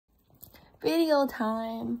Video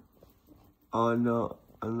time. Oh no,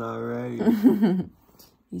 I'm not ready.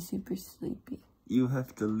 You're super sleepy. You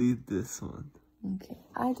have to lead this one. Okay,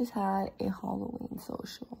 I just had a Halloween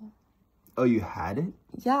social. Oh, you had it?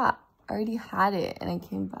 Yeah, I already had it and I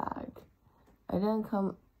came back. I didn't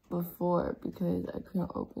come before because I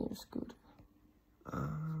couldn't open your scooter.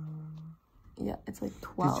 Yeah, it's like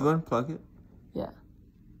 12. Did you unplug it? Yeah.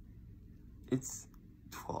 It's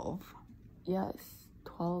 12? Yeah, it's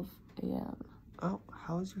 12 a.m. Oh,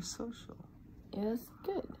 how was your social? It was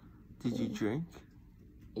good. Did you drink?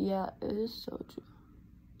 Yeah, it is soju.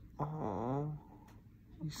 Oh,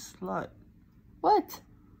 you slut. What?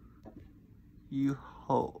 You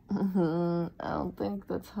hoe. I don't think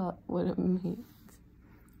that's what it means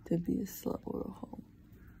to be a slut or a hoe.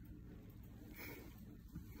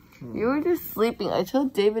 You were just sleeping. I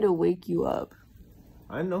told David to wake you up.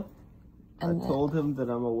 I know. And I told him that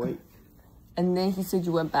I'm awake. And then he said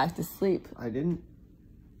you went back to sleep. I didn't.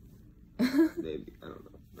 Maybe. I don't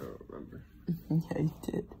know. I don't remember. Yeah, you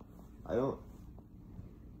did. I don't.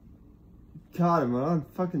 God, am I on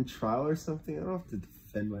fucking trial or something? I don't have to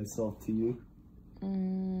defend myself to you.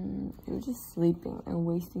 You're just sleeping and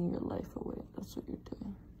wasting your life away. That's what you're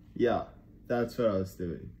doing. Yeah, that's what I was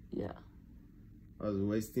doing. Yeah. I was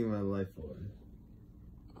wasting my life away.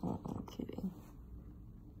 Oh, I'm kidding.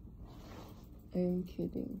 I'm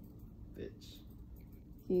kidding. Bitch.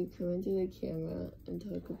 Can you come into the camera and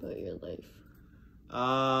talk about your life?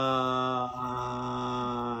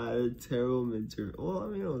 Terrible midterm. Well, I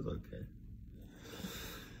mean, it was okay.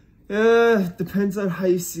 Yeah, depends on how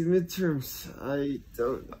you see midterms.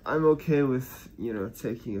 I'm okay with, you know,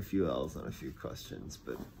 taking a few L's on a few questions,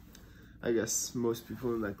 but I guess most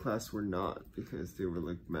people in that class were not because they were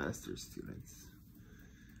like master's students.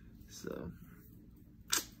 So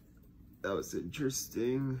that was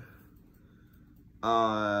interesting.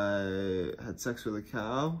 I had sex with a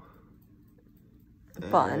cow.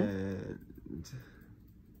 Fun. And,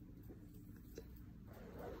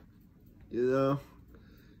 you know,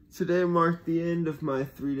 today marked the end of my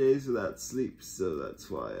 3 days without sleep, so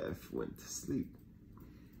that's why I went to sleep.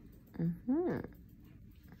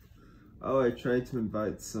 Oh, I tried to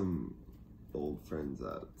invite some old friends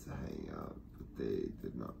out to hang out, but they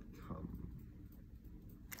did not come.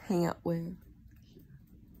 Hang out where? Here.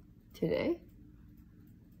 Today?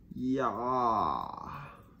 Yeah.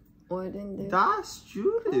 Why didn't they? Das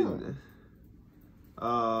Juden.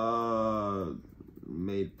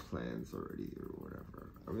 Made plans already or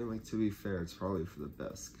whatever. I mean, like, to be fair, it's probably for the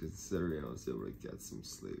best, considering I was able to get some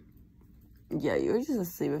sleep. Yeah, you were just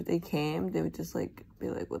asleep. If they came, they would just, like, be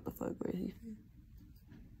like, what the fuck, where is he?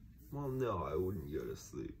 Well, no, I wouldn't go to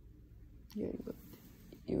sleep. Yeah,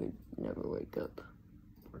 you would never wake up.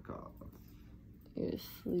 Fuck off. You're a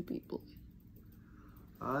sleepy boy.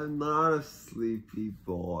 I'm not a sleepy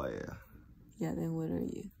boy. Yeah, then what are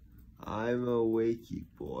you? I'm a wakey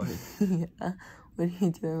boy. Yeah, what are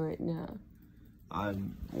you doing right now?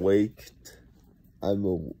 I'm waked. I'm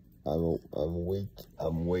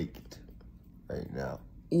waked right now.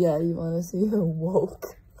 Yeah, you want to see you're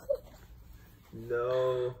woke?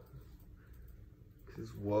 No,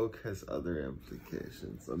 because woke has other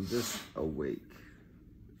implications. I'm just awake.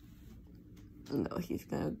 No, he's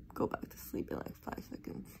gonna go back to sleep in like 5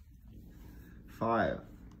 seconds. 5,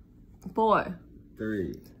 4,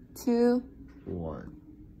 3, 2, 1.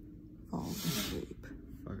 Fall asleep.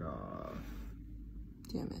 Fuck off.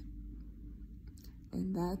 Damn it.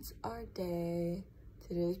 And that's our day.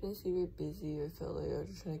 Today's been super busy. I felt like I was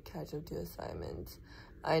just trying to catch up to assignments.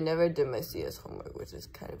 I never did my CS homework, which is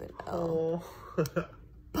kind of an L. Oh.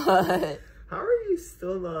 But how are you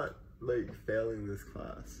still not, like, failing this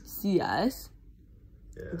class? CS?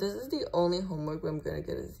 Yeah. This is the only homework where I'm gonna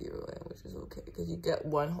get a 0 in, which is okay, because you get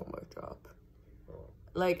 1 homework drop. Oh.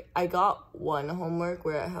 Like, I got 1 homework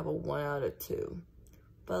where I have a 1 out of 2.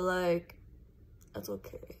 But, like, that's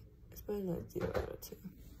okay. It's better than a 0 out of 2.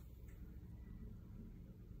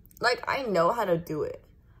 Like, I know how to do it.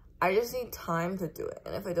 I just need time to do it.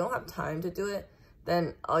 And if I don't have time to do it,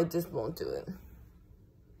 then I just won't do it.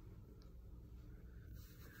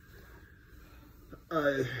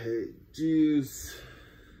 I hate Jews.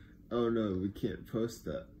 Oh no, we can't post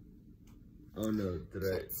that. Oh no,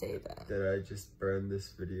 Can't say that. Did I just burn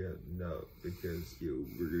this video? No, because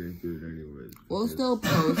we're gonna do it anyways. We'll still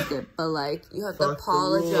post it, but like, you have to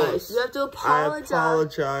apologize. You have to apologize. I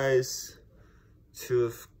apologize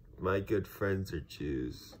to my good friends are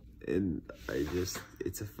Jews. And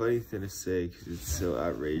it's a funny thing to say because it's so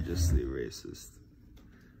outrageously racist.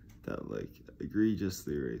 That, like,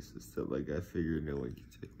 egregiously racist. That, like, I figure no one can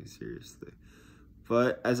take me seriously.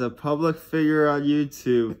 But as a public figure on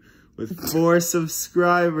YouTube with 4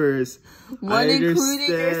 subscribers. One including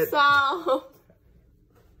yourself.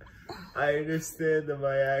 I understand that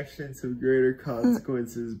my actions have greater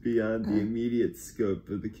consequences beyond the immediate scope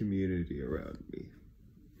of the community around me.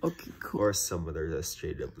 Okay, cool. Or some other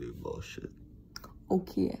straight up blue bullshit.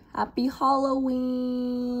 Okay, happy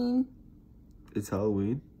Halloween. It's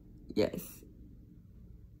Halloween? Yes.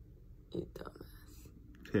 You dumbass.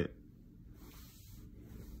 Okay.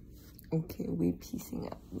 Okay, we peacing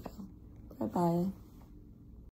out now. Bye-bye.